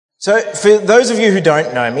So, for those of you who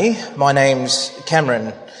don't know me, my name's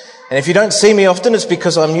Cameron. And if you don't see me often, it's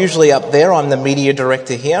because I'm usually up there. I'm the media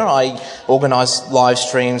director here. I organise live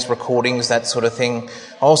streams, recordings, that sort of thing.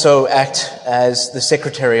 I also act as the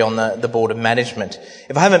secretary on the board of management.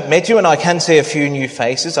 If I haven't met you, and I can see a few new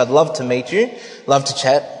faces, I'd love to meet you, love to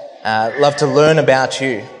chat, love to learn about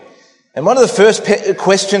you. And one of the first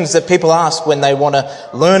questions that people ask when they want to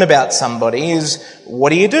learn about somebody is, what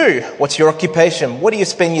do you do? What's your occupation? What do you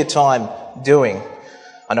spend your time doing?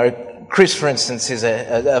 I know Chris, for instance, is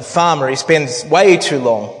a farmer. He spends way too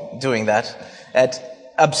long doing that at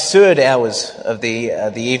absurd hours of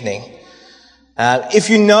the evening. If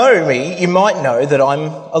you know me, you might know that I'm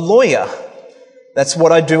a lawyer. That's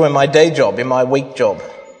what I do in my day job, in my week job.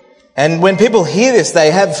 And when people hear this,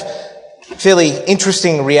 they have fairly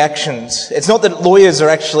interesting reactions. It's not that lawyers are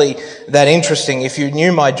actually that interesting. If you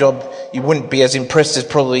knew my job, you wouldn't be as impressed as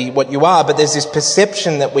probably what you are, but there's this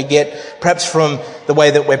perception that we get perhaps from the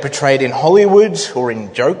way that we're portrayed in Hollywood or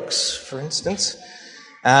in jokes, for instance.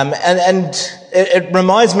 And it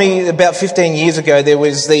reminds me, about 15 years ago, there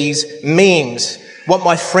was these memes, what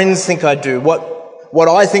my friends think I do, what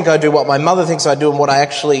I think I do, what my mother thinks I do, and what I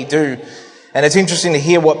actually do. And it's interesting to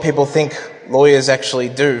hear what people think lawyers actually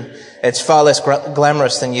do. It's far less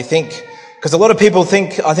glamorous than you think. Because a lot of people I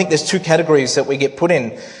think there's two categories that we get put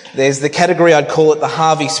in. There's the category, I'd call it the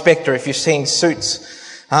Harvey Specter, if you've seen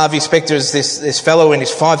Suits. Harvey Specter is this fellow in his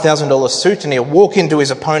 $5,000 suit, and he'll walk into his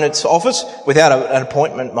opponent's office without an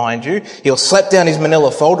appointment, mind you. He'll slap down his manila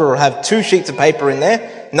folder or have 2 sheets of paper in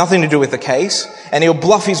there, nothing to do with the case, and he'll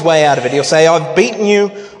bluff his way out of it. He'll say, I've beaten you,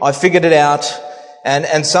 I've figured it out,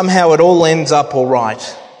 and somehow it all ends up all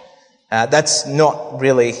right. That's not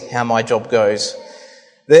really how my job goes.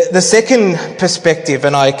 The second perspective,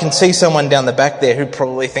 and I can see someone down the back there who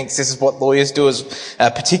probably thinks this is what lawyers do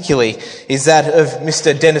particularly, is that of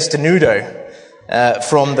Mr. Dennis Denudo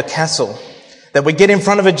from The Castle. That we get in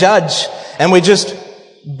front of a judge and we just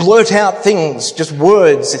blurt out things, just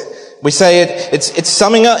words. We say it's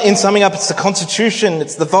summing up, it's the Constitution,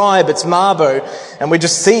 it's the vibe, it's Mabo, and we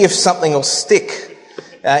just see if something will stick.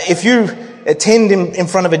 If you attend in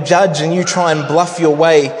front of a judge and you try and bluff your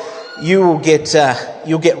way, you'll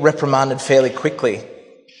get reprimanded fairly quickly.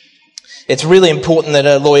 It's really important that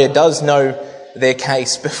a lawyer does know their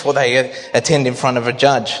case before they attend in front of a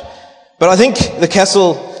judge. But I think The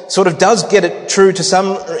Castle sort of does get it true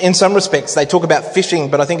in some respects. They talk about fishing,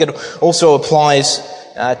 but I think it also applies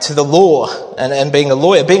to the law and being a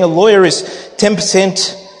lawyer. Being a lawyer is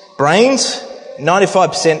 10% brains,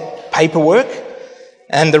 95% paperwork,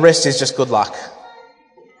 and the rest is just good luck.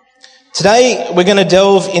 Today, we're going to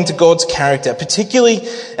delve into God's character, particularly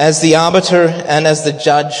as the arbiter and as the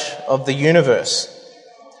judge of the universe.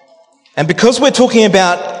 And because we're talking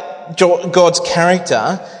about God's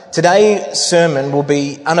character, today's sermon will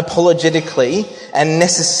be unapologetically and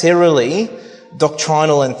necessarily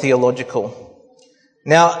doctrinal and theological.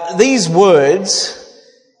 Now, these words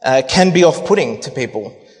can be off-putting to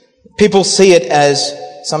people. People see it as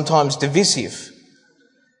sometimes divisive.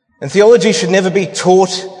 And theology should never be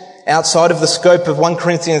taught outside of the scope of 1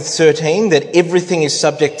 Corinthians 13, that everything is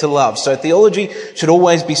subject to love. So theology should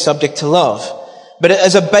always be subject to love. But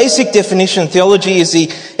as a basic definition, theology is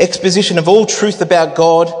the exposition of all truth about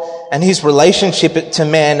God and his relationship to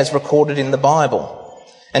man as recorded in the Bible.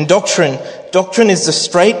 And doctrine is the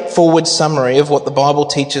straightforward summary of what the Bible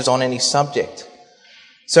teaches on any subject.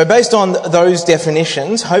 So based on those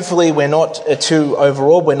definitions, hopefully we're not too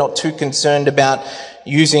overawed, we're not too concerned about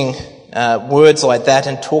using words like that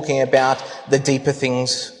and talking about the deeper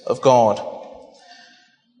things of God.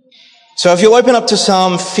 So if you'll open up to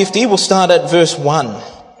Psalm 50, we'll start at verse 1.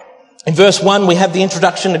 In verse 1, we have the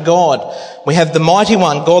introduction to God. We have the mighty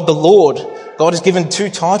one, God the Lord. God is given 2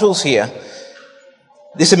 titles here.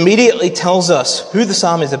 This immediately tells us who the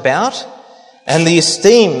psalm is about and the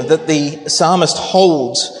esteem that the psalmist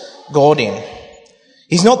holds God in.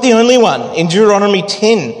 He's not the only one. In Deuteronomy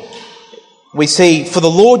 10, we see, for the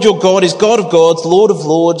Lord your God is God of gods, Lord of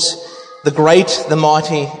lords, the great, the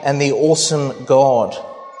mighty, and the awesome God.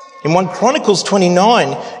 In 1 Chronicles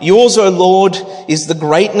 29, yours, O Lord, is the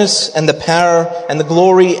greatness and the power and the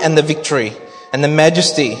glory and the victory and the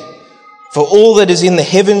majesty. For all that is in the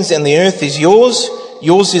heavens and the earth is yours.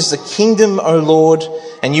 Yours is the kingdom, O Lord,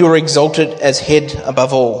 and you are exalted as head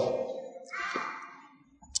above all.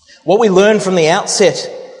 What we learn from the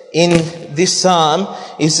outset in this psalm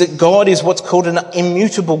is that God is what's called an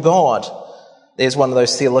immutable God. There's one of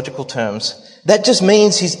those theological terms. That just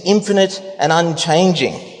means he's infinite and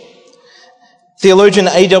unchanging. Theologian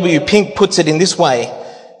A.W. Pink puts it in this way.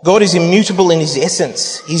 God is immutable in his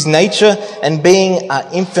essence. His nature and being are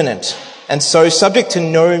infinite, and so subject to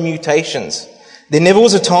no mutations. There never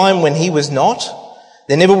was a time when he was not.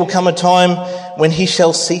 There never will come a time when he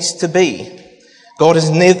shall cease to be. God has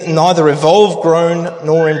neither evolved, grown,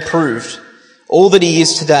 nor improved. All that he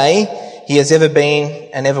is today, he has ever been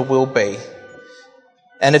and ever will be.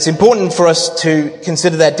 And it's important for us to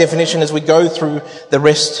consider that definition as we go through the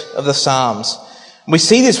rest of the Psalms. We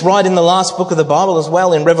see this right in the last book of the Bible as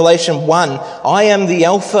well, in Revelation 1. I am the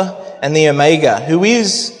Alpha and the Omega, who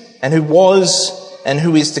is and who was and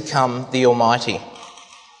who is to come, the Almighty.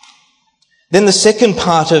 Then the second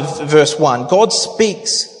part of verse 1, God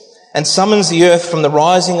speaks and summons the earth from the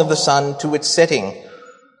rising of the sun to its setting.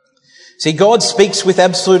 See, God speaks with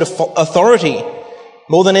absolute authority,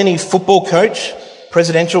 more than any football coach,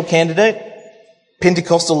 presidential candidate,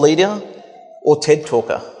 Pentecostal leader, or TED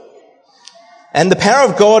talker. And the power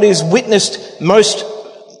of God is witnessed most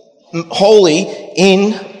wholly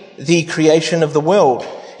in the creation of the world.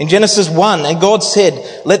 In Genesis 1, and God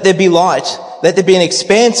said, let there be light, let there be an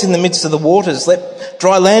expanse in the midst of the waters, let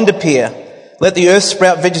dry land appear, let the earth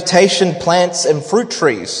sprout vegetation, plants and fruit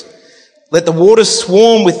trees, let the waters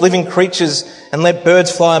swarm with living creatures, and let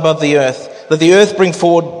birds fly above the earth. Let the earth bring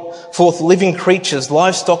forth living creatures,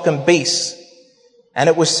 livestock and beasts. And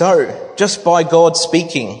it was so, just by God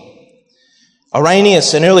speaking.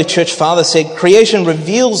 Irenaeus, an early church father, said, creation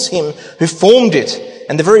reveals him who formed it,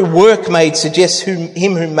 and the very work made suggests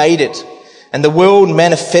him who made it, and the world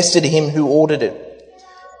manifested him who ordered it.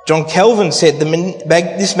 John Calvin said,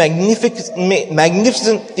 this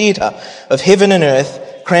magnificent theatre of heaven and earth,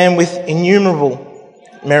 crammed with innumerable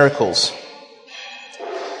miracles.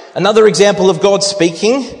 Another example of God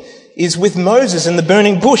speaking is with Moses in the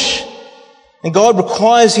burning bush. And God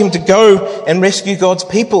requires him to go and rescue God's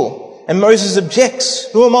people. And Moses objects,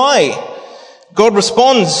 who am I? God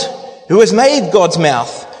responds, who has made God's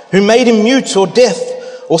mouth? Who made him mute or deaf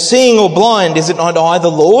or seeing or blind? Is it not I, the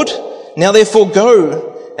Lord? Now therefore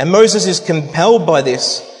go. And Moses is compelled by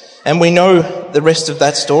this. And we know the rest of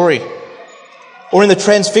that story. Or in the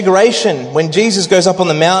Transfiguration, when Jesus goes up on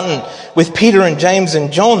the mountain with Peter and James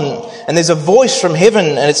and John, and there's a voice from heaven,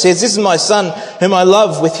 and it says, this is my son whom I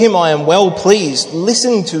love, with him I am well pleased.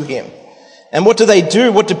 Listen to him. And what do they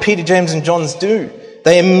do? What do Peter, James and John do?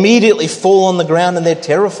 They immediately fall on the ground and they're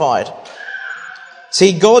terrified.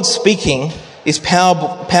 See, God speaking is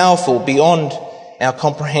powerful beyond our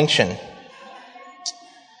comprehension.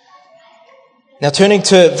 Now turning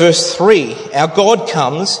to verse 3, our God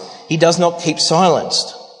comes, he does not keep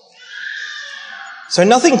silenced. So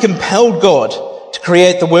nothing compelled God to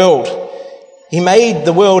create the world. He made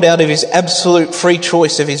the world out of his absolute free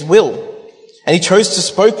choice of his will. And he chose to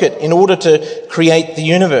spoke it in order to create the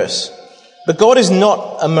universe. But God is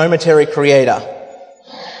not a momentary creator.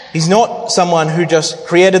 He's not someone who just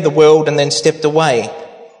created the world and then stepped away.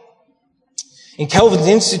 In Calvin's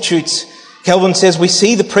Institutes, Calvin says, we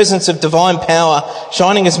see the presence of divine power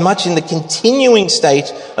shining as much in the continuing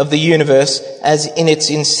state of the universe as in its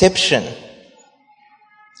inception.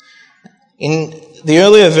 In the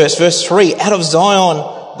earlier verse 3, out of Zion,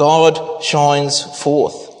 God shines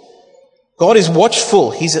forth. God is watchful,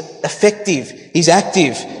 he's effective, he's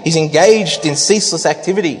active, he's engaged in ceaseless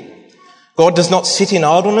activity. God does not sit in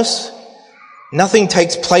idleness. Nothing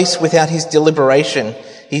takes place without his deliberation.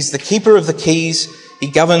 He's the keeper of the keys. He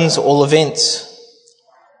governs all events.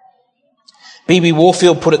 B.B.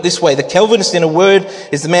 Warfield put it this way, the Calvinist in a word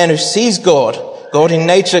is the man who sees God, God in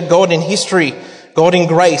nature, God in history, God in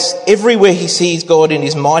grace. Everywhere he sees God in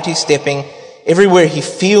his mighty stepping, everywhere he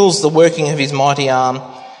feels the working of his mighty arm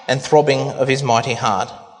and throbbing of his mighty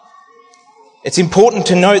heart. It's important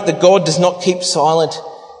to note that God does not keep silent.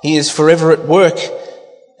 He is forever at work,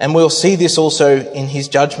 and we'll see this also in his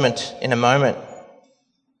judgment in a moment.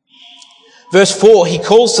 Verse 4, he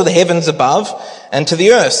calls to the heavens above and to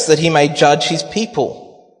the earth that he may judge his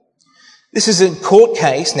people. This is a court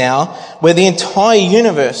case now where the entire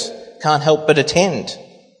universe can't help but attend.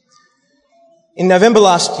 In November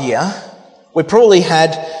last year, we probably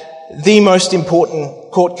had the most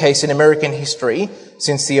important court case in American history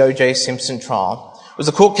since the O.J. Simpson trial. It was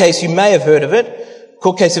a court case, you may have heard of it,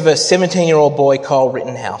 court case of a 17-year-old boy, Kyle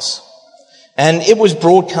Rittenhouse. And it was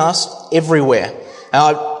broadcast everywhere.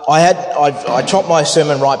 I chopped my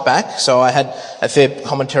sermon right back, so I had a fair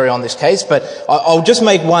commentary on this case, but I'll just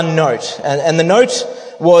make one note. And the note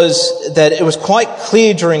was that it was quite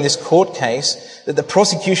clear during this court case that the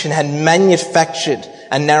prosecution had manufactured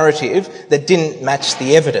a narrative that didn't match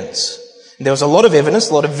the evidence. There was a lot of evidence,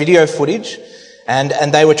 a lot of video footage, and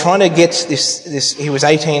they were trying to get this he was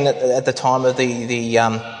 18 at the time of the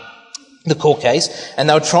the court case, and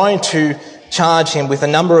they were trying to charge him with a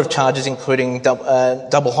number of charges, including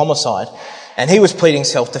double homicide. And he was pleading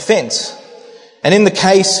self-defence. And in the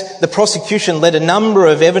case, the prosecution led a number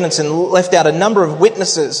of evidence and left out a number of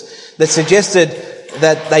witnesses that suggested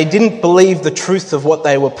that they didn't believe the truth of what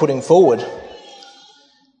they were putting forward.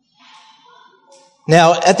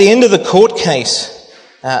 Now, at the end of the court case,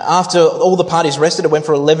 after all the parties rested, it went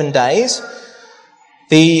for 11 days,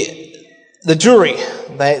 the jury,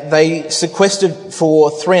 they sequestered for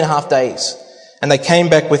 3.5 days, and they came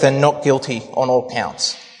back with a not guilty on all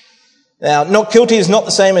counts. Now, not guilty is not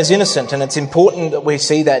the same as innocent, and it's important that we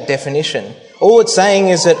see that definition. All it's saying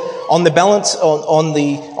is that on the balance, on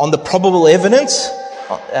the probable evidence,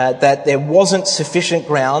 that there wasn't sufficient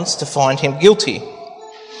grounds to find him guilty.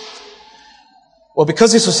 Well,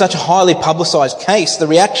 because this was such a highly publicised case, the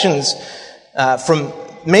reactions from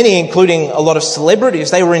many, including a lot of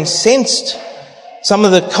celebrities, they were incensed. Some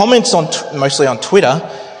of the comments, mostly on Twitter,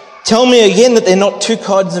 tell me again that there are not two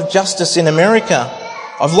kinds of justice in America.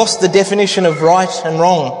 I've lost the definition of right and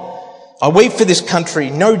wrong. I weep for this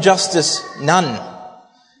country. No justice, none.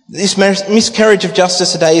 This miscarriage of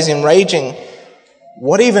justice today is enraging.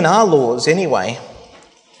 What even are laws anyway?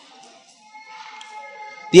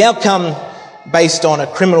 The outcome, based on a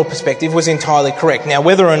criminal perspective, was entirely correct. Now,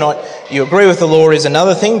 whether or not you agree with the law is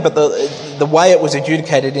another thing, but the way it was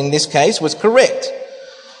adjudicated in this case was correct.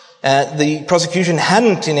 The prosecution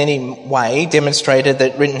hadn't in any way demonstrated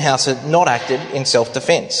that Rittenhouse had not acted in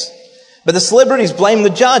self-defence. But the celebrities blamed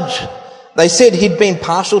the judge. They said he'd been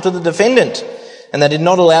partial to the defendant and that he'd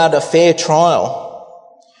not allowed a fair trial.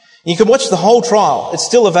 You can watch the whole trial. It's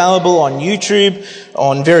still available on YouTube,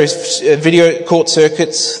 on various video court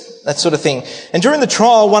circuits, that sort of thing. And during the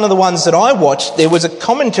trial, one of the ones that I watched, there was a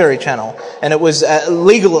commentary channel, and it was a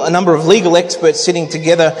number of legal experts sitting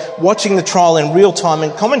together watching the trial in real time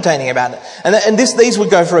and commentating about it. And these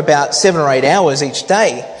would go for about 7 or 8 hours each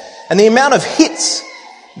day. And the amount of hits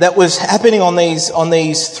that was happening on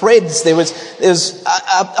these threads, there was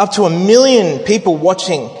up to 1 million people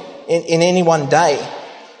watching in any one day.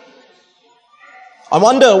 I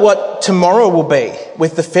wonder what tomorrow will be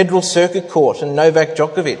with the Federal Circuit Court and Novak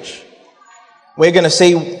Djokovic. We're going to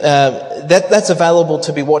see that's available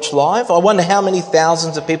to be watched live. I wonder how many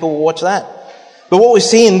thousands of people will watch that. But what we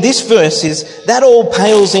see in this verse is that all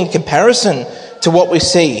pales in comparison to what we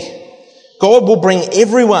see. God will bring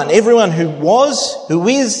everyone who was, who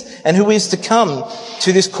is, and who is to come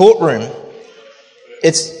to this courtroom.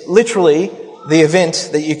 It's literally the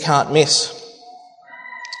event that you can't miss.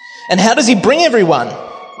 And how does he bring everyone?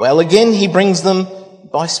 Well, again, he brings them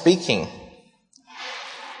by speaking.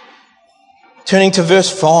 Turning to verse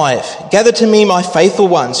 5. Gather to me my faithful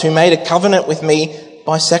ones who made a covenant with me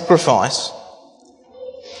by sacrifice.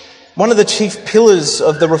 One of the chief pillars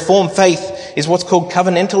of the Reformed faith is what's called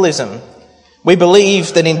covenantalism. We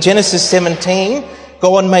believe that in Genesis 17,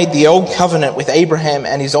 God made the old covenant with Abraham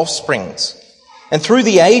and his offsprings. And through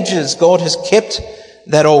the ages, God has kept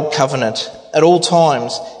that old covenant at all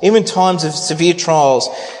times, even times of severe trials,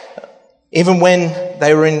 even when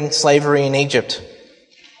they were in slavery in Egypt.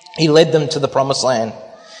 He led them to the promised land.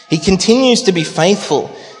 He continues to be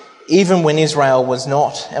faithful even when Israel was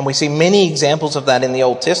not. And we see many examples of that in the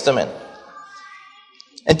Old Testament.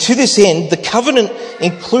 And to this end, the covenant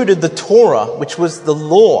included the Torah, which was the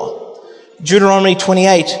law. Deuteronomy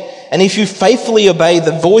 28, and if you faithfully obey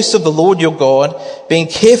the voice of the Lord your God, being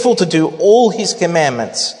careful to do all his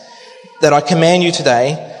commandments that I command you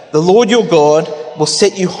today, the Lord your God will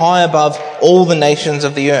set you high above all the nations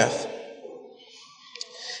of the earth.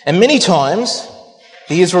 And many times,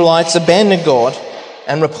 the Israelites abandoned God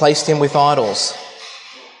and replaced him with idols.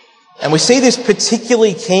 And we see this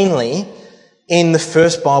particularly keenly in the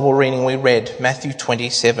first Bible reading we read, Matthew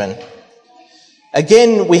 27.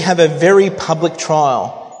 Again, we have a very public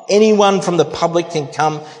trial. Anyone from the public can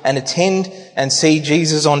come and attend and see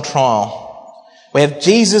Jesus on trial. We have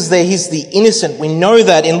Jesus there, he's the innocent. We know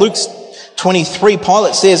that in Luke 23,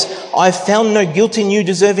 Pilate says, I have found no guilt in you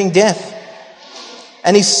deserving death.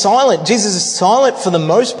 And he's silent. Jesus is silent for the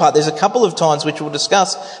most part. There's a couple of times which we'll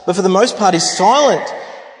discuss, but for the most part he's silent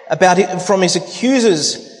about it from his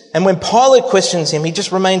accusers. And when Pilate questions him, he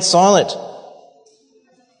just remains silent.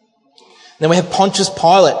 Then we have Pontius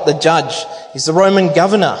Pilate, the judge. He's the Roman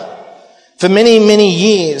governor. For many, many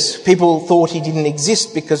years, people thought he didn't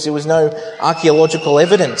exist because there was no archaeological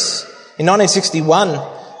evidence. In 1961,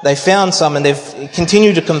 they found some and they've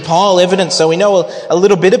continued to compile evidence, so we know a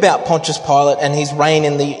little bit about Pontius Pilate and his reign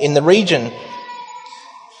in the region.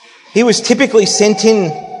 He was typically sent in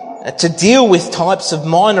to deal with types of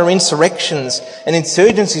minor insurrections and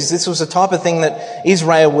insurgencies. This was the type of thing that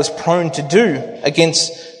Israel was prone to do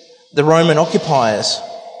against the Roman occupiers.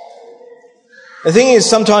 The thing is,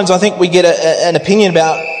 sometimes I think we get an opinion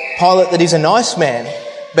about Pilate that he's a nice man,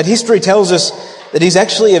 but history tells us that he's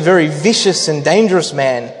actually a very vicious and dangerous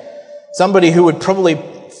man, somebody who would probably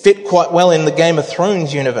fit quite well in the Game of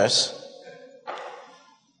Thrones universe.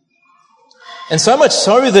 And so much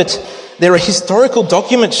so that there are historical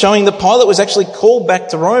documents showing that Pilate was actually called back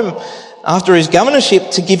to Rome after his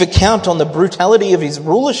governorship to give account on the brutality of his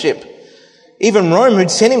rulership. Even Rome,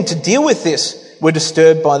 who'd sent him to deal with this, were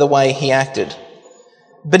disturbed by the way he acted.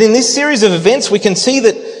 But in this series of events, we can see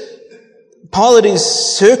that Pilate is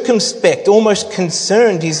circumspect, almost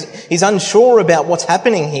concerned. He's unsure about what's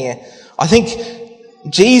happening here. I think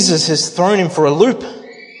Jesus has thrown him for a loop.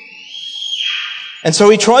 And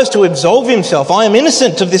so he tries to absolve himself. I am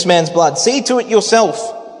innocent of this man's blood. See to it yourself.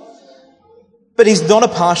 But he's not a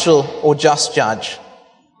partial or just judge.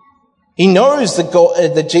 He knows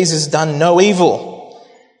that Jesus has done no evil.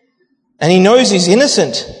 And he knows he's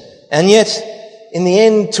innocent. And yet, in the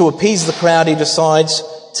end, to appease the crowd, he decides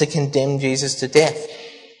to condemn Jesus to death.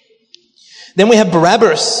 Then we have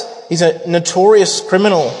Barabbas. He's a notorious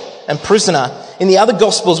criminal and prisoner. In the other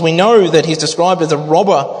Gospels, we know that he's described as a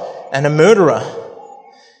robber and a murderer.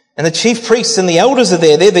 And the chief priests and the elders are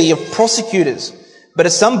there. They're the prosecutors. But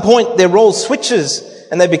at some point, their role switches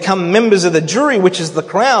and they become members of the jury, which is the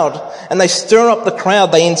crowd. And they stir up the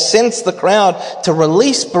crowd. They incense the crowd to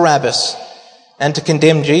release Barabbas and to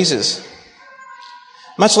condemn Jesus.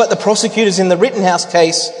 Much like the prosecutors in the Rittenhouse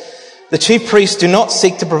case, the chief priests do not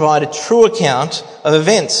seek to provide a true account of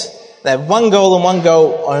events. They have one goal and one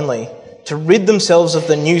goal only: to rid themselves of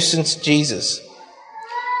the nuisance Jesus.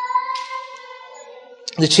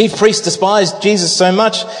 The chief priests despised Jesus so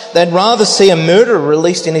much they'd rather see a murderer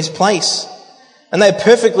released in his place. And they're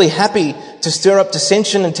perfectly happy to stir up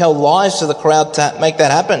dissension and tell lies to the crowd to make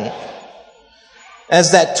that happen.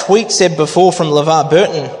 As that tweet said before from LeVar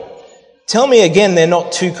Burton, tell me again there are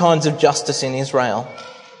not two kinds of justice in Israel.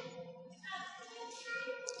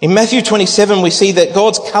 In Matthew 27 we see that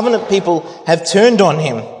God's covenant people have turned on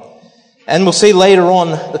him. And we'll see later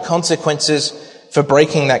on the consequences for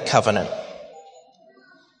breaking that covenant.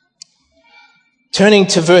 Turning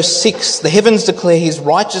to verse 6, the heavens declare his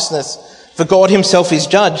righteousness, for God himself is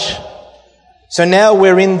judge. So now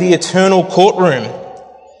we're in the eternal courtroom.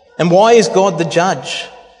 And why is God the judge?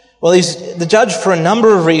 Well, he's the judge for a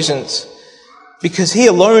number of reasons. Because he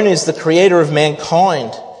alone is the creator of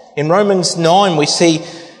mankind. In Romans 9 we see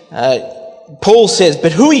Paul says,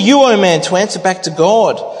 "But who are you, O man, to answer back to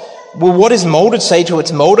God? Will what is moulded say to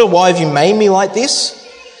its moulder, why have you made me like this?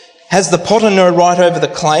 Has the potter no right over the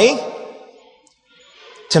clay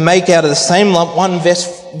to make out of the same lump one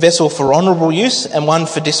vessel for honourable use and one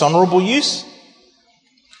for dishonourable use?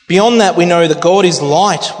 Beyond that we know that God is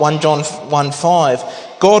light, 1 John 1:5.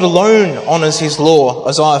 God alone honours his law,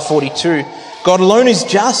 Isaiah 42. God alone is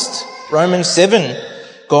just, Romans 7.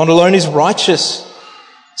 God alone is righteous,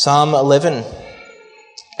 Psalm 11.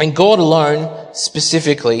 And God alone,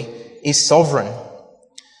 specifically, is sovereign.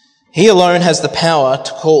 He alone has the power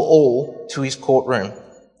to call all to his courtroom.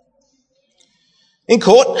 In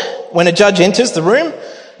court, when a judge enters the room,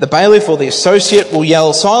 the bailiff or the associate will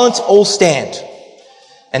yell, "Silence, all stand."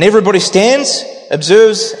 And everybody stands,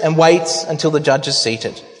 observes, and waits until the judge is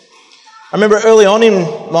seated. I remember early on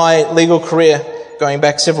in my legal career, going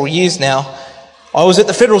back several years now, I was at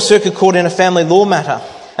the Federal Circuit Court in a family law matter,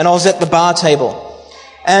 and I was at the bar table.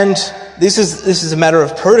 And this is a matter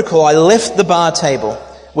of protocol. I left the bar table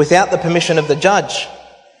without the permission of the judge.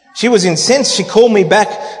 She was incensed. She called me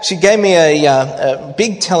back. She gave me a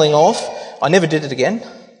big telling off. I never did it again.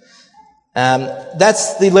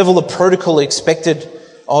 That's the level of protocol expected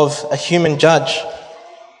of a human judge.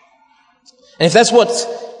 And if that's what's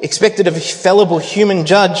expected of a fallible human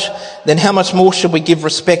judge, then how much more should we give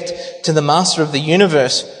respect to the Master of the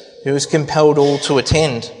universe, who has compelled all to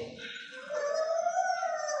attend?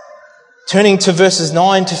 Turning to verses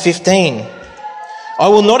 9 to 15. I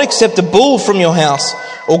will not accept a bull from your house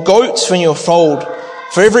or goats from your fold,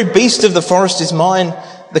 for every beast of the forest is mine,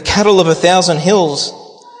 the cattle of 1,000 hills.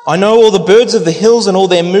 I know all the birds of the hills, and all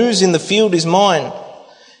their moves in the field is mine.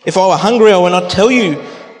 If I were hungry, I would not tell you,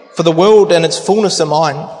 for the world and its fullness are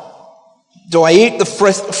mine. Do I eat the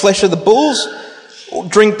flesh of the bulls or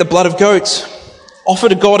drink the blood of goats? Offer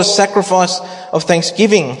to God a sacrifice of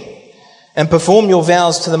thanksgiving and perform your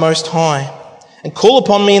vows to the Most High. And call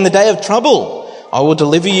upon me in the day of trouble. I will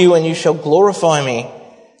deliver you and you shall glorify me.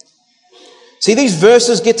 See, these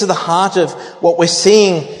verses get to the heart of what we're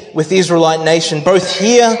seeing with the Israelite nation, both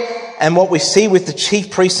here and what we see with the chief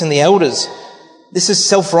priests and the elders. This is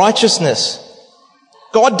self-righteousness.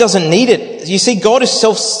 God doesn't need it. You see, God is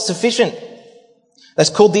self-sufficient. That's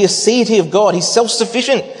called the aseity of God. He's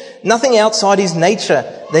self-sufficient. Nothing outside his nature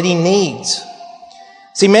that he needs.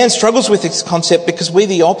 See, man struggles with this concept because we're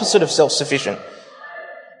the opposite of self-sufficient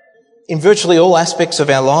in virtually all aspects of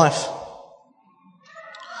our life.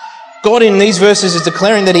 God in these verses is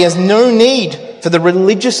declaring that he has no need for the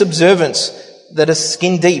religious observance that is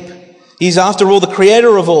skin deep. He's after all the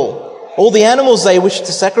creator of all the animals they wish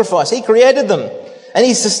to sacrifice. He created them and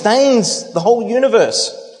he sustains the whole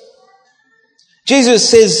universe. Jesus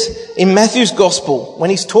says in Matthew's gospel, when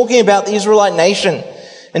he's talking about the Israelite nation,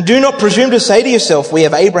 "And do not presume to say to yourself, we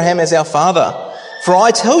have Abraham as our father. For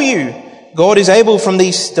I tell you, God is able from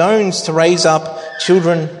these stones to raise up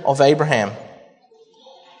children of Abraham."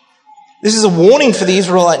 This is a warning for the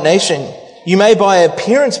Israelite nation. You may by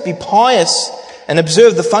appearance be pious and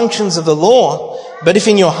observe the functions of the law, but if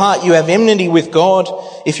in your heart you have enmity with God,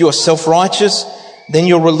 if you are self-righteous, then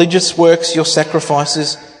your religious works, your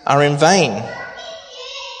sacrifices are in vain.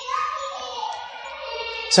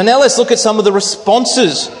 So now let's look at some of the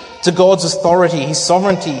responses to God's authority, his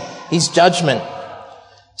sovereignty, his judgment.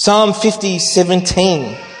 Psalm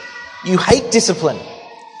 50:17. "You hate discipline,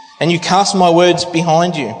 and you cast my words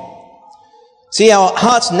behind you." See, our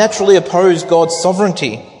hearts naturally oppose God's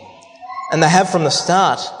sovereignty, and they have from the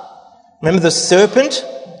start. Remember the serpent?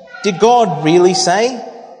 Did God really say?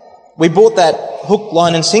 We bought that hook,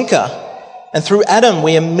 line and sinker, and through Adam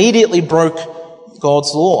we immediately broke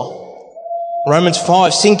God's law. Romans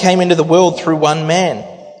 5, sin came into the world through one man,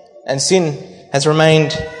 and sin has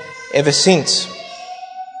remained ever since.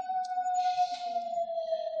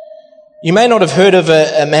 You may not have heard of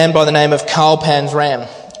a man by the name of Carl Panzram,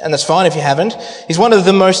 and that's fine if you haven't. He's one of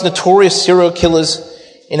the most notorious serial killers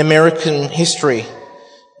in American history.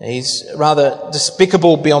 He's rather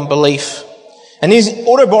despicable beyond belief. And his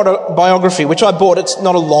autobiography, which I bought, it's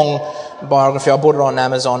not a long biography, I bought it on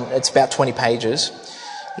Amazon, it's about 20 pages.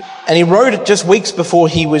 And he wrote it just weeks before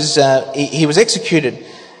he was executed.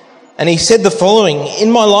 And he said the following: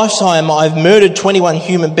 "In my lifetime, I've murdered 21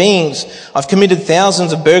 human beings. I've committed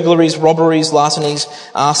thousands of burglaries, robberies, larcenies,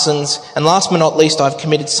 arsons, and last but not least, I've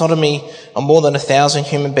committed sodomy on more than 1,000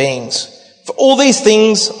 human beings. For all these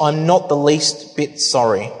things, I'm not the least bit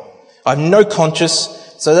sorry. I have no conscience,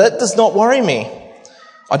 so that does not worry me.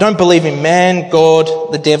 I don't believe in man, God,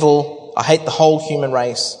 the devil. I hate the whole human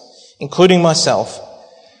race, including myself.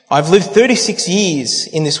 I've lived 36 years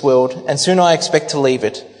in this world, and soon I expect to leave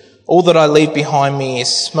it. All that I leave behind me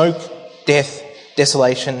is smoke, death,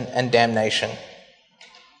 desolation, and damnation."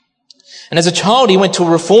 And as a child, he went to a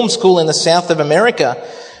reform school in the south of America,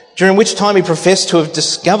 during which time he professed to have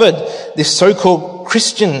discovered this so-called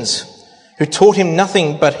Christians who taught him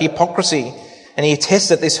nothing but hypocrisy. And he attests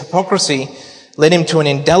that this hypocrisy led him to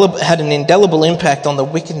had an indelible impact on the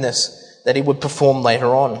wickedness that he would perform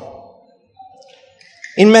later on.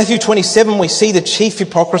 In Matthew 27, we see the chief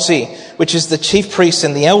hypocrisy, which is the chief priests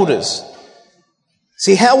and the elders.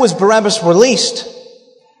 See, how was Barabbas released?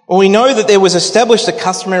 Well, we know that there was established a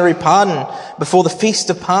customary pardon before the feast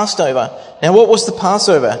of Passover. Now, what was the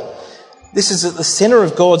Passover? This is at the center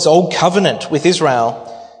of God's old covenant with Israel.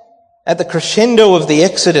 At the crescendo of the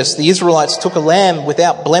Exodus, the Israelites took a lamb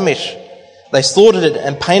without blemish. They slaughtered it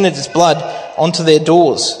and painted its blood onto their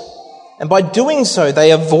doors. And by doing so,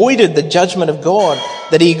 they avoided the judgment of God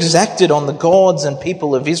that he exacted on the gods and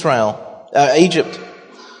people of Egypt.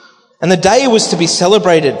 And the day was to be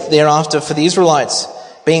celebrated thereafter for the Israelites,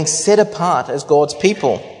 being set apart as God's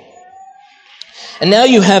people. And now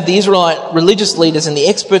you have the Israelite religious leaders and the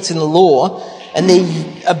experts in the law, and they're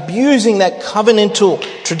abusing that covenantal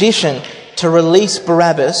tradition to release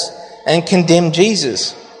Barabbas and condemn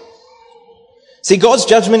Jesus. See, God's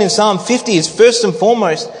judgment in Psalm 50 is first and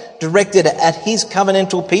foremost directed at his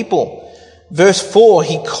covenantal people. Verse 4,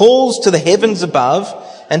 he calls to the heavens above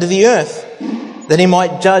and to the earth that he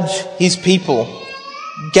might judge his people.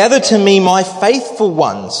 "Gather to me my faithful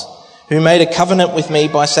ones who made a covenant with me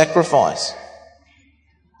by sacrifice."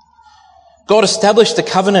 God established a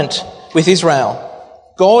covenant with Israel.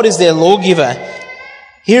 God is their lawgiver.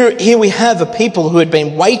 Here we have a people who had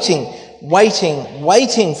been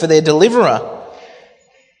waiting for their deliverer.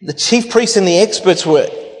 The chief priests and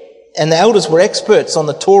the elders were experts on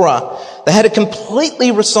the Torah. They had it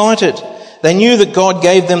completely recited. They knew that God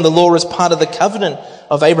gave them the law as part of the covenant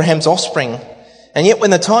of Abraham's offspring. And yet when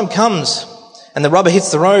the time comes and the rubber hits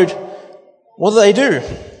the road, what do?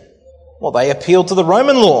 Well, they appeal to the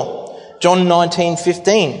Roman law. John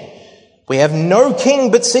 19:15. We have no king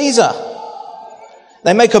but Caesar.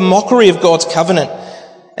 They make a mockery of God's covenant,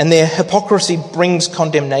 and their hypocrisy brings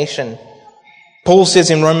condemnation. Paul says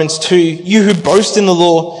in Romans 2, "You who boast in the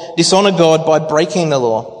law dishonour God by breaking the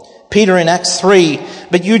law." Peter in Acts 3,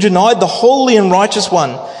 "But you denied the holy and righteous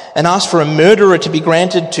one and asked for a murderer to be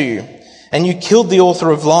granted to you, and you killed the author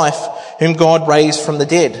of life, whom God raised from the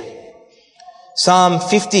dead." Psalm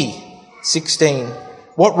 50:16,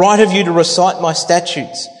 "What right have you to recite my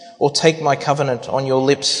statutes or take my covenant on your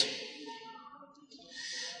lips?"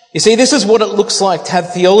 You see, this is what it looks like to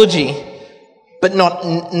have theology but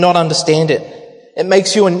not understand it. It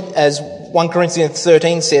makes you, as 1 Corinthians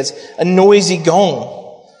 13 says, a noisy gong.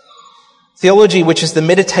 Theology, which is the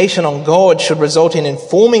meditation on God, should result in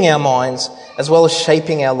informing our minds as well as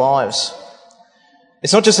shaping our lives.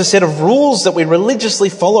 It's not just a set of rules that we religiously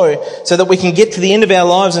follow so that we can get to the end of our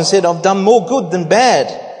lives and say, "I've done more good than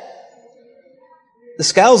bad." The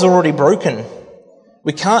scales are already broken.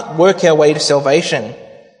 We can't work our way to salvation,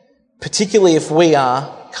 particularly if we are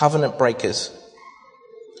covenant breakers.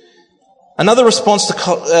 Another response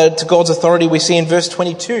to God's authority we see in verse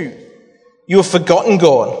 22. "You have forgotten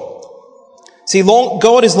God." See,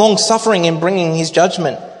 God is long-suffering in bringing his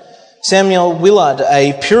judgment. Samuel Willard,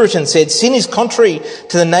 a Puritan, said, "Sin is contrary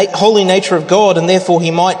to the holy nature of God, and therefore he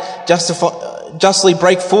might justly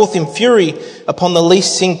break forth in fury upon the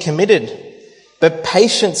least sin committed. But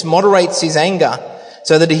patience moderates his anger,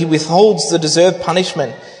 so that he withholds the deserved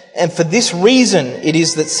punishment. And for this reason it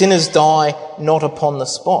is that sinners die not upon the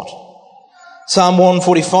spot." Psalm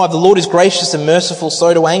 145, "The Lord is gracious and merciful,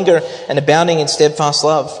 slow to anger and abounding in steadfast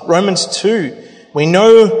love." Romans 2, "We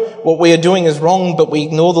know what we are doing is wrong, but we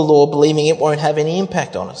ignore the law, believing it won't have any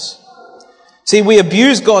impact on us." See, we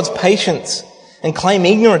abuse God's patience and claim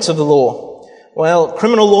ignorance of the law. Well,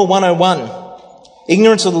 Criminal Law 101,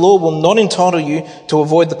 ignorance of the law will not entitle you to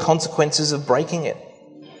avoid the consequences of breaking it.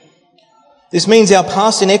 This means our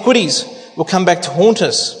past inequities will come back to haunt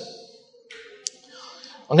us.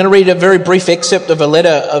 I'm going to read a very brief excerpt of a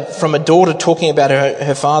letter from a daughter talking about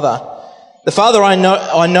her father. "The father I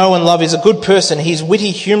know and love is a good person. He's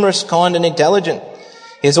witty, humorous, kind and intelligent.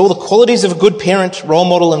 He has all the qualities of a good parent, role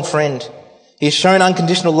model and friend. He has shown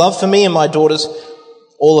unconditional love for me and my daughters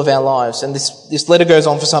all of our lives." And this letter goes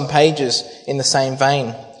on for some pages in the same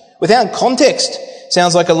vein. Without context,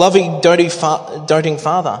 sounds like a loving, doting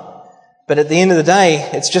father. But at the end of the day,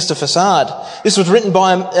 it's just a facade. This was written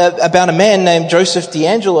about a man named Joseph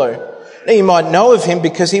DeAngelo. Now, you might know of him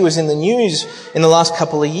because he was in the news in the last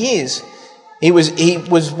couple of years. He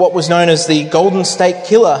was what was known as the Golden State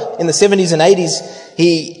Killer. In the 70s and 80s,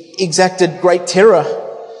 he exacted great terror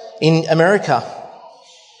in America.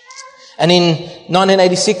 And in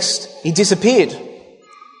 1986, he disappeared.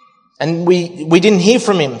 And we didn't hear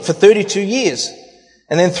from him for 32 years.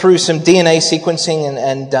 And then through some DNA sequencing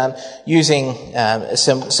and using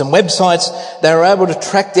some websites, they were able to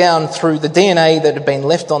track down through the DNA that had been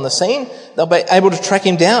left on the scene. They'll be able to track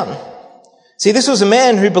him down. See, this was a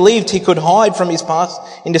man who believed he could hide from his past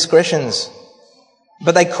indiscretions,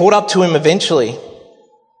 but they caught up to him eventually.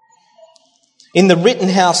 In the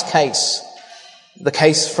Rittenhouse case, the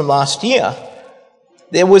case from last year,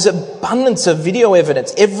 there was abundance of video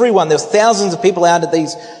evidence. There was thousands of people out at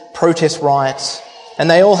these protest riots, and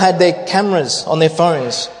they all had their cameras on their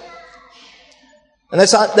phones. And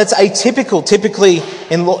that's atypical. Typically,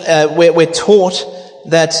 we're taught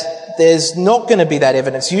that there's not going to be that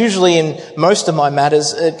evidence. Usually in most of my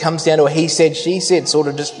matters, it comes down to a he said, she said sort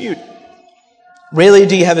of dispute. Rarely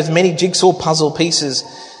do you have as many jigsaw puzzle pieces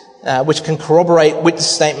which can corroborate witness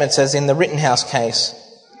statements as in the Rittenhouse case.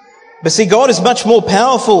 But see, God is much more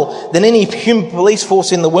powerful than any human police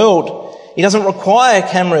force in the world. He doesn't require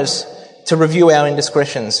cameras to review our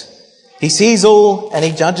indiscretions. He sees all and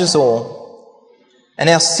he judges all. And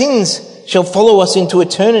our sins shall follow us into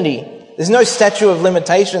eternity. There's no statute of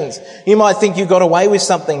limitations. You might think you got away with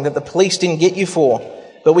something that the police didn't get you for,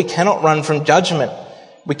 but we cannot run from judgment.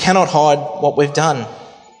 We cannot hide what we've done.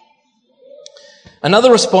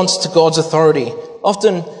 Another response to God's authority.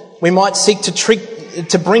 Often we might seek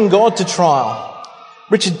to bring God to trial.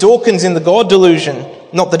 Richard Dawkins in The God Delusion,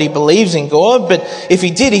 not that he believes in God, but if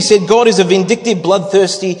he did, he said God is a vindictive,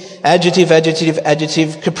 bloodthirsty,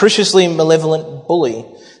 adjective, capriciously malevolent bully.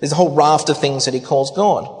 There's a whole raft of things that he calls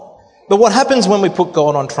God. But what happens when we put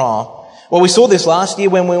God on trial? Well, we saw this last year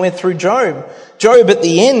when we went through Job. Job at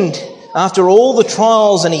the end, after all the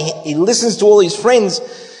trials, and he listens to all his friends,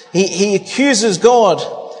 he accuses God,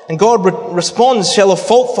 and God responds, "Shall a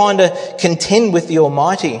fault finder contend with the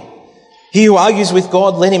Almighty? He who argues with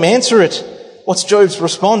God, let him answer it." What's Job's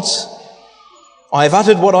response? "I have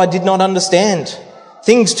uttered what I did not understand,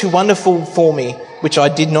 things too wonderful for me, which I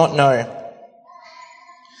did not know."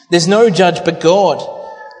 There's no judge but God.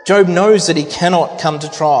 Job knows that he cannot come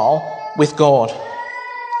to trial with God.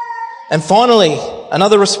 And finally,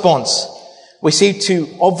 another response. We seek to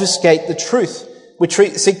obfuscate the truth. We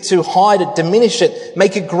seek to hide it, diminish it,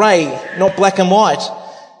 make it grey, not black and white.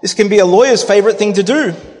 This can be a lawyer's favourite thing to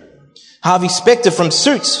do. Harvey Specter from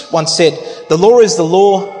Suits once said, "The law is the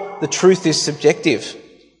law, the truth is subjective."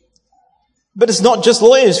 But it's not just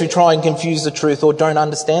lawyers who try and confuse the truth or don't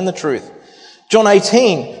understand the truth. John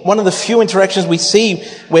 18, one of the few interactions we see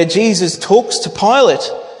where Jesus talks to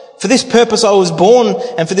Pilate. "For this purpose I was born,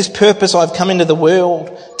 and for this purpose I have come into the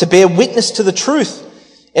world, to bear witness to the truth.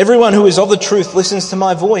 Everyone who is of the truth listens to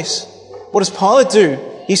my voice." What does Pilate do?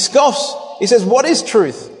 He scoffs. He says, "What is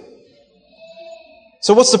truth?"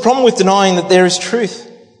 So what's the problem with denying that there is truth?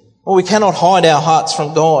 Well, we cannot hide our hearts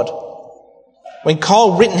from God. When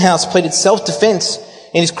Kyle Rittenhouse pleaded self-defense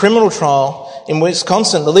in his criminal trial in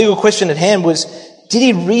Wisconsin, the legal question at hand was, did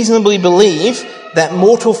he reasonably believe that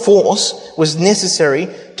mortal force was necessary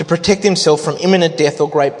to protect himself from imminent death or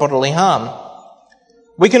great bodily harm?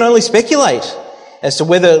 We can only speculate as to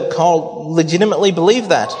whether Kyle legitimately believed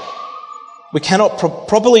that. We cannot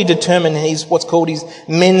properly determine what's called his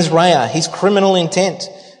mens rea, his criminal intent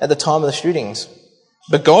at the time of the shootings.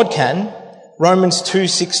 But God can. Romans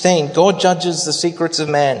 2:16, God judges the secrets of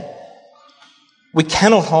man. We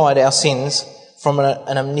cannot hide our sins from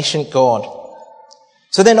an omniscient God.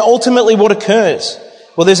 So then ultimately what occurs?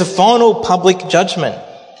 Well, there's a final public judgment.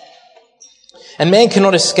 And man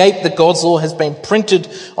cannot escape that God's law has been printed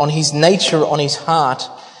on his nature, on his heart,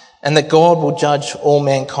 and that God will judge all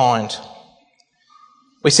mankind.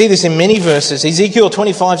 We see this in many verses. Ezekiel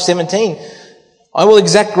 25:17, "I will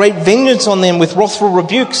exact great vengeance on them with wrathful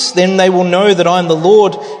rebukes. Then they will know that I am the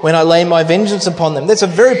Lord when I lay my vengeance upon them." That's a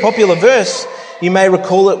very popular verse. You may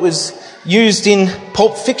recall it was used in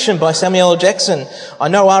Pulp Fiction by Samuel L. Jackson. I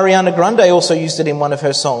know Ariana Grande also used it in one of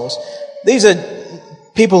her songs. These are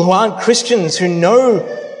people who aren't Christians, who know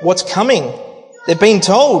what's coming. They're being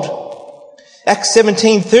told. Acts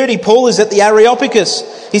 17:30, Paul is at the Areopagus.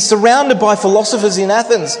 He's surrounded by philosophers in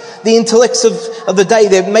Athens, the intellects of the day.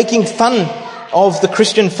 They're making fun of the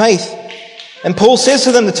Christian faith. And Paul says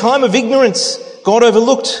to them, the time of ignorance God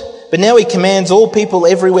overlooked, but now he commands all people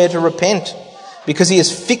everywhere to repent, because he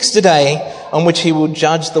has fixed a day on which he will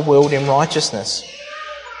judge the world in righteousness.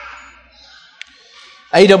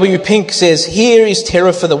 A.W. Pink says, "Here is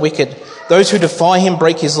terror for the wicked. Those who defy him,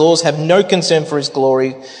 break his laws, have no concern for his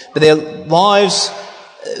glory, but their lives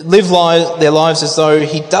as though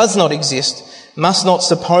he does not exist, must not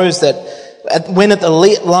suppose that when at the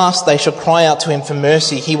last they shall cry out to him for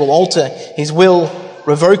mercy, he will alter his will,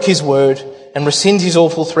 revoke his word, and rescind his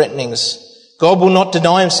awful threatenings. God will not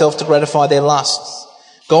deny himself to gratify their lusts.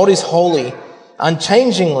 God is holy,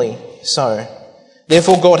 unchangingly so.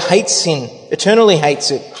 Therefore God hates sin, eternally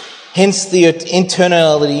hates it. Hence the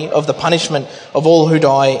eternality of the punishment of all who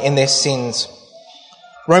die in their sins."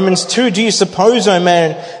 Romans 2, "Do you suppose, O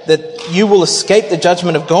man, that you will escape the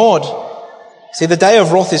judgment of God? See, the day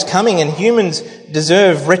of wrath is coming, and humans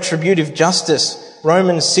deserve retributive justice."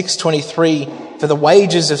 Romans 6:23, "For the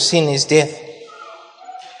wages of sin is death."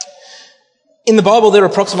 In the Bible, there are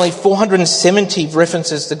approximately 470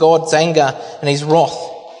 references to God's anger and his wrath.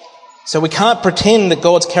 So we can't pretend that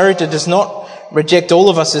God's character does not reject all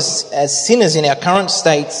of us as sinners in our current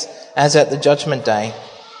states as at the judgment day.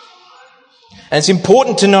 And it's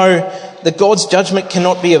important to know that God's judgment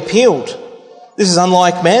cannot be appealed. This is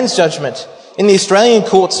unlike man's judgment. In the Australian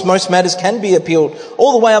courts, most matters can be appealed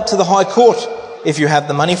all the way up to the High Court if you have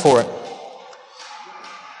the money for it.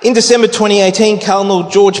 In December 2018, Colonel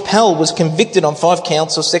George Pell was convicted on 5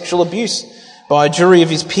 counts of sexual abuse by a jury of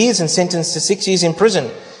his peers and sentenced to 6 years in prison.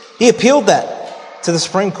 He appealed that to the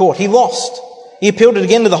Supreme Court. He lost. He appealed it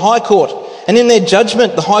again to the High Court. And in their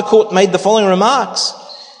judgment, the High Court made the following remarks.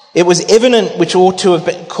 It was evidence which ought to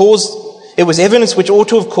have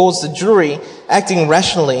caused the jury, acting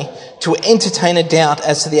rationally, to entertain a doubt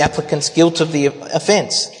as to the applicant's guilt of the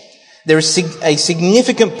offence. There is a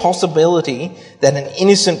significant possibility that an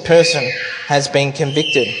innocent person has been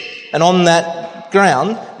convicted. And on that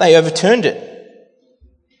ground, they overturned it.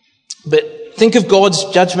 But think of God's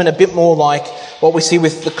judgment a bit more like what we see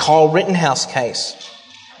with the Kyle Rittenhouse case.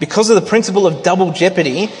 Because of the principle of double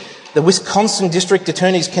jeopardy, the Wisconsin district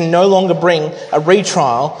attorneys can no longer bring a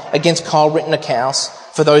retrial against Kyle Rittenhouse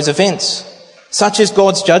for those events. Such is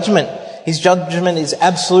God's judgment. His judgment is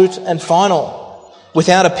absolute and final,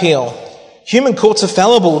 without appeal. Human courts are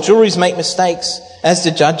fallible. Juries make mistakes, as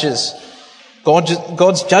do judges.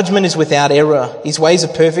 God's judgment is without error. His ways are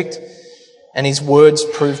perfect, and his words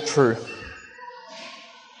prove true.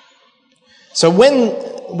 So when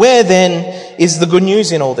where then is the good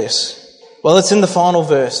news in all this? Well, it's in the final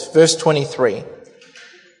verse, verse 23.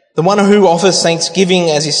 The one who offers thanksgiving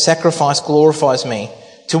as his sacrifice glorifies me.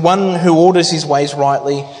 To one who orders his ways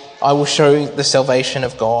rightly, I will show the salvation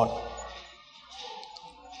of God.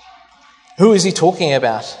 Who is he talking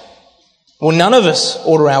about? Well, none of us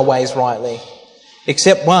order our ways rightly,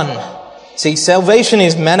 except one. See, salvation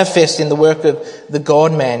is manifest in the work of the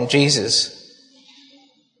God-man, Jesus.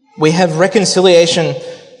 We have reconciliation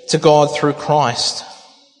to God through Christ.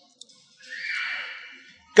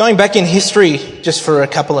 Going back in history just for a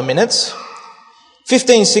couple of minutes,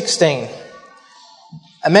 1516,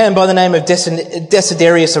 a man by the name of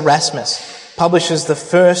Desiderius Erasmus publishes the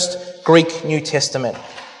first Greek New Testament.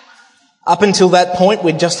 Up until that point,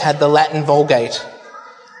 we'd just had the Latin Vulgate.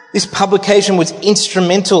 This publication was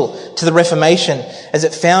instrumental to the Reformation as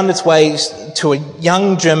it found its way to a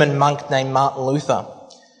young German monk named Martin Luther.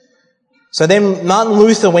 So then Martin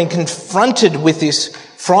Luther, when confronted with this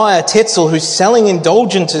Friar Tetzel who's selling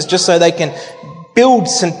indulgences just so they can build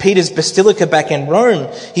St. Peter's Basilica back in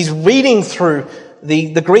Rome, he's reading through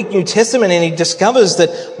the Greek New Testament and he discovers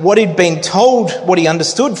that what he'd been told, what he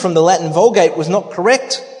understood from the Latin Vulgate was not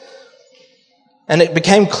correct. And it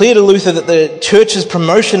became clear to Luther that the church's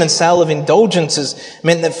promotion and sale of indulgences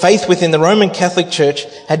meant that faith within the Roman Catholic Church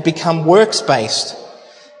had become works-based.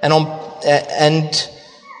 And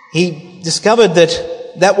he discovered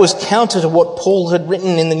that was counter to what Paul had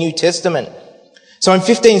written in the New Testament. So in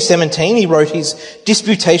 1517, he wrote his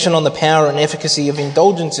Disputation on the Power and Efficacy of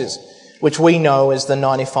Indulgences, which we know as the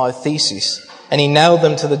 95 Theses, and he nailed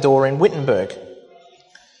them to the door in Wittenberg.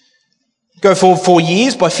 Go forward 4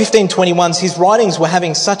 years, by 1521, his writings were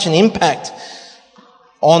having such an impact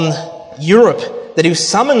on Europe that he was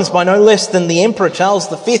summoned by no less than the Emperor Charles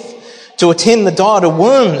V to attend the Diet of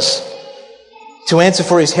Worms to answer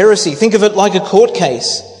for his heresy. Think of it like a court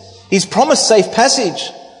case. He's promised safe passage.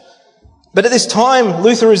 But at this time,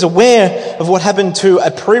 Luther is aware of what happened to a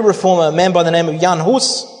pre-reformer, a man by the name of Jan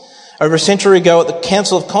Hus, over a century ago at the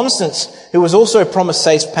Council of Constance, who was also promised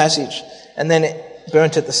safe passage and then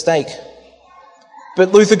burnt at the stake.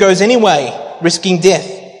 But Luther goes anyway, risking death.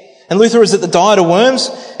 And Luther is at the Diet of Worms,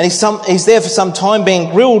 and he's there for some time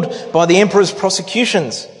being grilled by the emperor's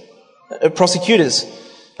prosecutors.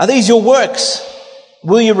 Are these your works?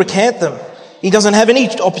 Will you recant them? He doesn't have any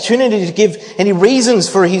opportunity to give any reasons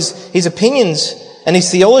for his opinions and his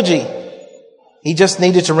theology. He just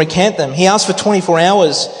needed to recant them. He asked for 24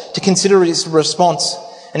 hours to consider his response,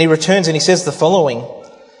 and he returns and he says the following: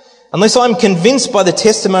 "Unless I am convinced by the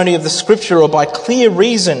testimony of the Scripture or by clear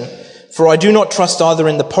reason, for I do not trust either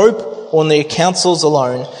in the Pope or in their councils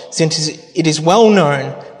alone, since it is well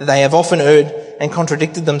known that they have often erred and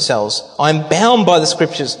contradicted themselves. I am bound by the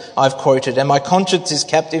Scriptures I have quoted, and my conscience is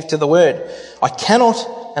captive to the word. I cannot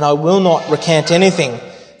and I will not recant anything,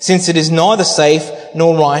 since it is neither safe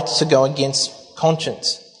nor right to go against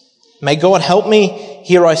conscience. May God help me.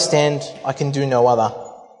 Here I stand. I can do no other."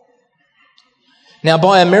 Now,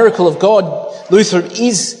 by a miracle of God, Luther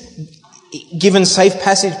is given safe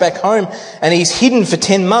passage back home, and he's hidden for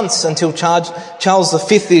 10 months until Charles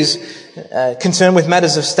V is concerned with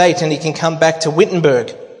matters of state and he can come back to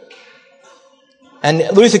Wittenberg. And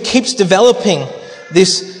Luther keeps developing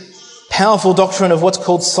this powerful doctrine of what's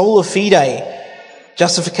called sola fide,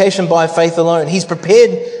 justification by faith alone. He's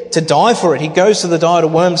prepared to die for it. He goes to the Diet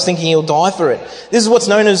of Worms thinking he'll die for it. This is what's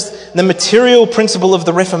known as the material principle of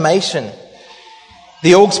the Reformation.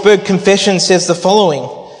 The Augsburg Confession says the following: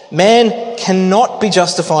 "Man cannot be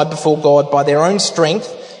justified before God by their own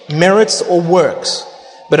strength, merits or works,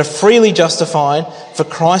 but are freely justified for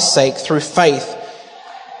Christ's sake through faith,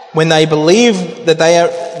 when they believe that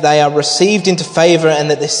they are received into favour and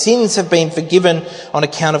that their sins have been forgiven on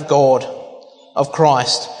account of God, of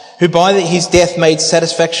Christ, who by his death made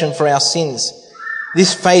satisfaction for our sins.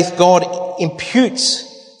 This faith God imputes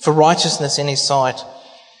for righteousness in his sight."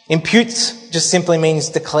 Imputes just simply means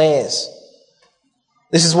declares.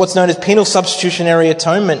 This is what's known as penal substitutionary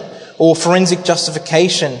atonement or forensic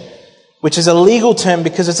justification, which is a legal term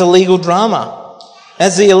because it's a legal drama.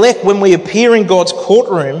 As the elect, when we appear in God's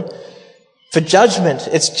courtroom for judgment,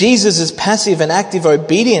 it's Jesus' passive and active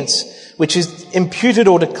obedience which is imputed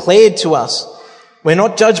or declared to us. We're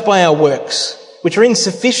not judged by our works, which are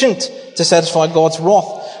insufficient to satisfy God's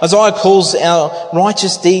wrath. Isaiah calls our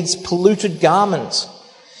righteous deeds polluted garments.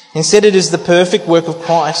 Instead, it is the perfect work of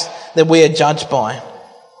Christ that we are judged by.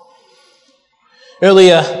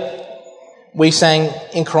 Earlier, we sang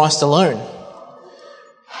 "In Christ Alone."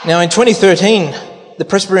 Now, in 2013, the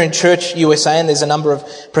Presbyterian Church USA, and there's a number of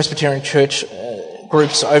Presbyterian church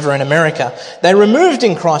groups over in America. They removed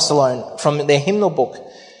In Christ Alone from their hymnal book.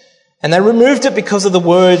 And they removed it because of the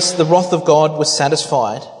words, the wrath of God was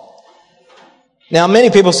satisfied. Now, many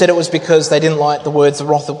people said it was because they didn't like the words, the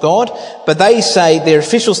wrath of God, but they say their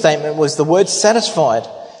official statement was the word satisfied.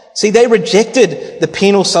 See, they rejected the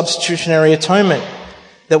penal substitutionary atonement,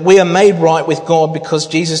 that we are made right with God because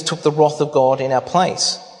Jesus took the wrath of God in our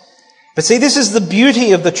place. But see, this is the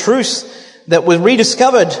beauty of the truths that were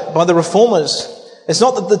rediscovered by the reformers. It's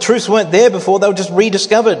not that the truths weren't there before, they were just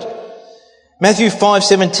rediscovered. Matthew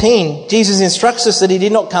 5:17, Jesus instructs us that he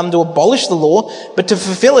did not come to abolish the law, but to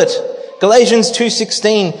fulfill it. Galatians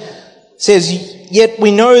 2:16 says, yet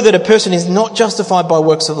we know that a person is not justified by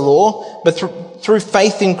works of the law, but through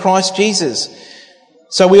faith in Christ Jesus.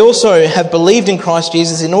 So we also have believed in Christ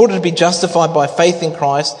Jesus in order to be justified by faith in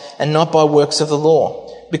Christ and not by works of the law.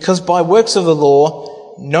 Because by works of the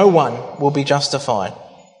law, no one will be justified.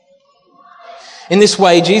 In this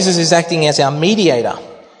way, Jesus is acting as our mediator.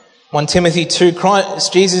 1 Timothy 2,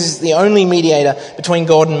 Jesus is the only mediator between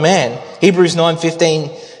God and man. Hebrews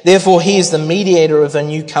 9:15, therefore he is the mediator of a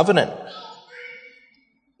new covenant.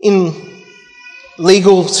 In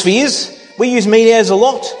legal spheres, we use mediators a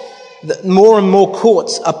lot. More and more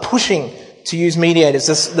courts are pushing to use mediators.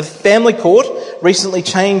 The family court recently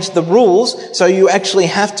changed the rules, so you actually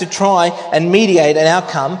have to try and mediate an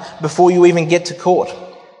outcome before you even get to court.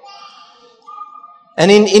 And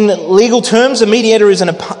in legal terms, a mediator is an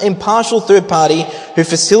impartial third party who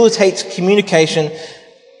facilitates communication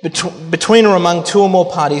between or among two or more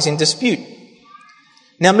parties in dispute.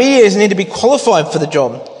 Now, mediators need to be qualified for the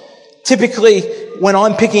job. Typically, when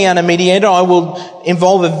I'm picking out a mediator, I will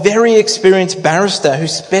involve a very experienced barrister who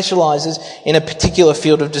specialises in a particular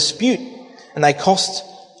field of dispute, and they cost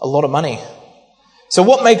a lot of money. So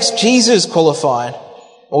what makes Jesus qualified?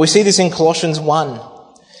 Well, we see this in Colossians 1.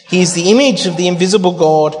 He is the image of the invisible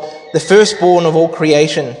God, the firstborn of all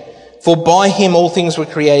creation. For by him all things were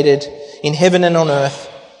created, in heaven and on earth,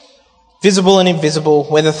 visible and invisible,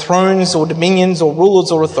 whether thrones or dominions or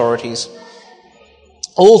rulers or authorities.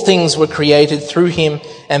 All things were created through him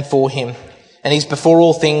and for him. And he's before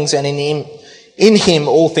all things, and in him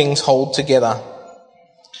all things hold together.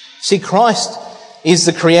 See, Christ is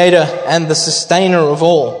the creator and the sustainer of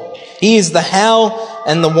all. He is the how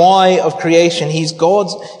and the why of creation. He's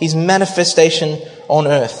his manifestation on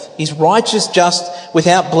earth. He's righteous, just,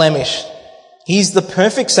 without blemish. He's the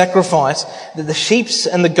perfect sacrifice that the sheep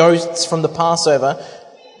and the goats from the Passover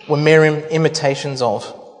were mere imitations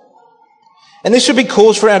of. And this should be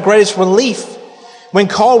cause for our greatest relief. When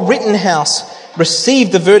Kyle Rittenhouse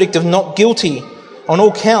received the verdict of not guilty on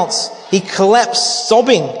all counts, he collapsed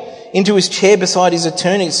sobbing into his chair beside his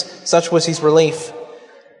attorneys. Such was his relief.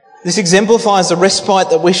 This exemplifies the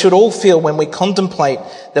respite that we should all feel when we contemplate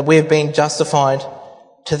that we have been justified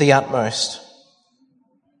to the utmost.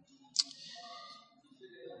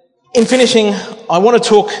 In finishing, I want to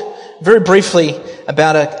talk very briefly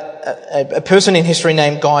about a person in history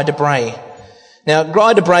named Guy de Brès. Now,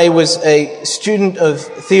 Guy de Brès was a student of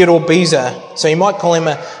Theodore Beza, so you might call him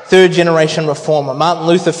a third-generation reformer. Martin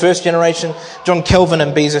Luther, first generation, John Calvin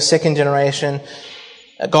and Beza, second generation,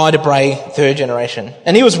 Guy de Brès, third generation.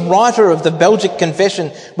 And he was writer of the Belgic Confession,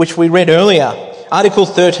 which we read earlier, Article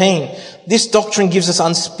 13. This doctrine gives us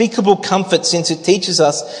unspeakable comfort, since it teaches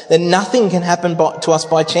us that nothing can happen to us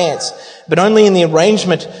by chance, but only in the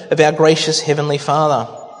arrangement of our gracious Heavenly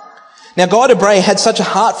Father. Now, Guy de Brès had such a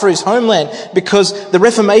heart for his homeland because the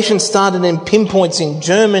Reformation started in pinpoints in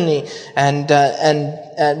Germany and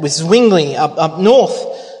with Zwingli up north,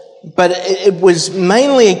 but it was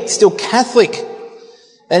mainly still Catholic.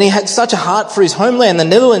 And he had such a heart for his homeland, the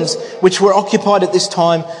Netherlands, which were occupied at this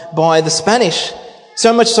time by the Spanish.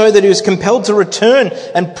 So much so that he was compelled to return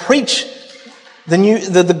and preach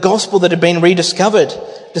the gospel that had been rediscovered,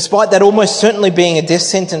 despite that almost certainly being a death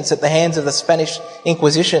sentence at the hands of the Spanish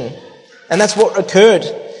Inquisition. And that's what occurred.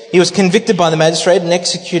 He was convicted by the magistrate and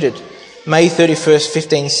executed May 31st,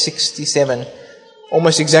 1567,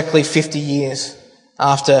 almost exactly 50 years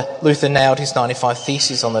after Luther nailed his 95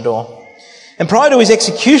 Theses on the door. And prior to his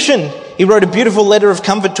execution, he wrote a beautiful letter of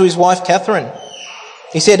comfort to his wife, Catherine.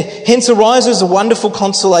 He said, hence arises a wonderful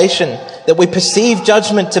consolation that we perceive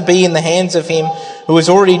judgment to be in the hands of him who has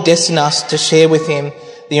already destined us to share with him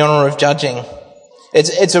the honour of judging.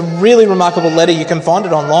 It's a really remarkable letter. You can find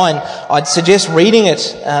it online. I'd suggest reading it.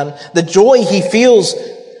 The joy he feels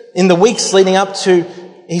in the weeks leading up to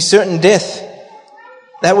his certain death.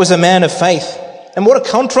 That was a man of faith. And what a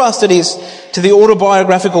contrast it is to the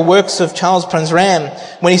autobiographical works of Charles Pranzram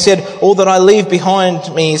when he said, all that I leave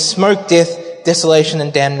behind me is smoke, death, desolation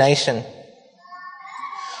and damnation.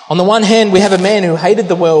 On the one hand, we have a man who hated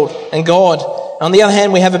the world and God. On the other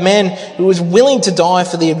hand, we have a man who was willing to die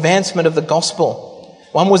for the advancement of the gospel.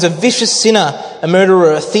 One was a vicious sinner, a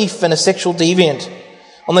murderer, a thief, and a sexual deviant.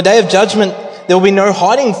 On the day of judgment, there will be no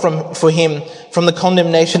hiding for him from the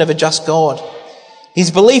condemnation of a just God.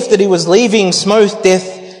 His belief that he was leaving smoke,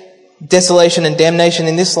 death, desolation, and damnation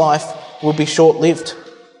in this life will be short-lived.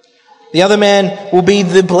 The other man will be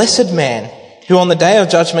the blessed man, who on the day of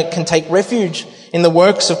judgment can take refuge in the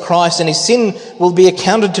works of Christ, and his sin will be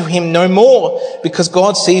accounted to him no more, because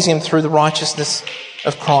God sees him through the righteousness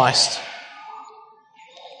of Christ.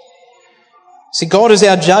 See, God as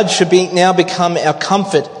our judge should now become our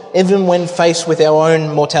comfort, even when faced with our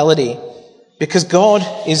own mortality, because God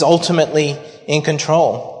is ultimately in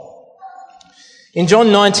control. In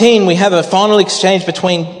John 19, we have a final exchange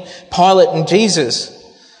between Pilate and Jesus.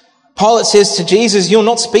 Pilate says to Jesus, "You'll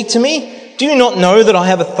not speak to me? Do you not know that I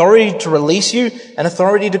have authority to release you and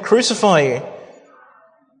authority to crucify you?"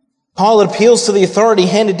 Pilate appeals to the authority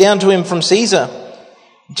handed down to him from Caesar.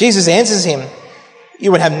 Jesus answers him,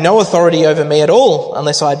 "You would have no authority over me at all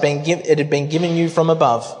unless it had been given you from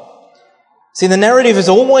above." See, the narrative has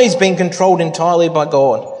always been controlled entirely by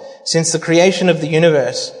God since the creation of the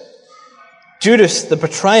universe. Judas, the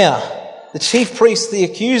betrayer, the chief priests, the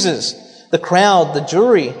accusers, the crowd, the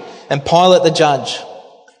jury, and Pilate, the judge.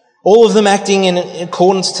 All of them acting in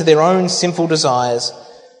accordance to their own sinful desires,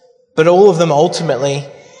 but all of them ultimately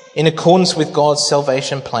in accordance with God's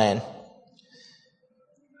salvation plan.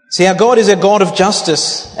 See, our God is a God of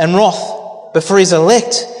justice and wrath, but for his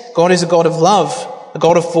elect, God is a God of love, a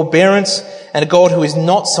God of forbearance, and a God who is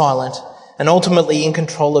not silent and ultimately in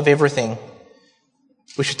control of everything.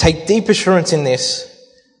 We should take deep assurance in this.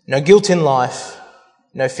 No guilt in life,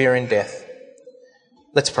 no fear in death.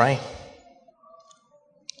 Let's pray.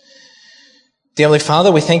 Dear Heavenly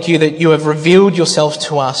Father, we thank you that you have revealed yourself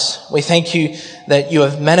to us. We thank you that you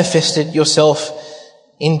have manifested yourself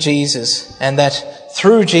in Jesus, and that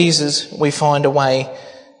through Jesus we find a way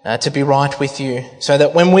to be right with you, so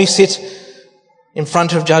that when we sit in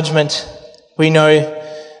front of judgment, we know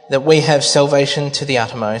that we have salvation to the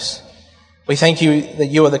uttermost. We thank you that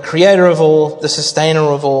you are the creator of all, the sustainer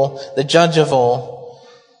of all, the judge of all,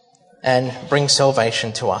 and bring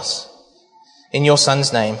salvation to us. In your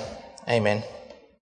Son's name, amen.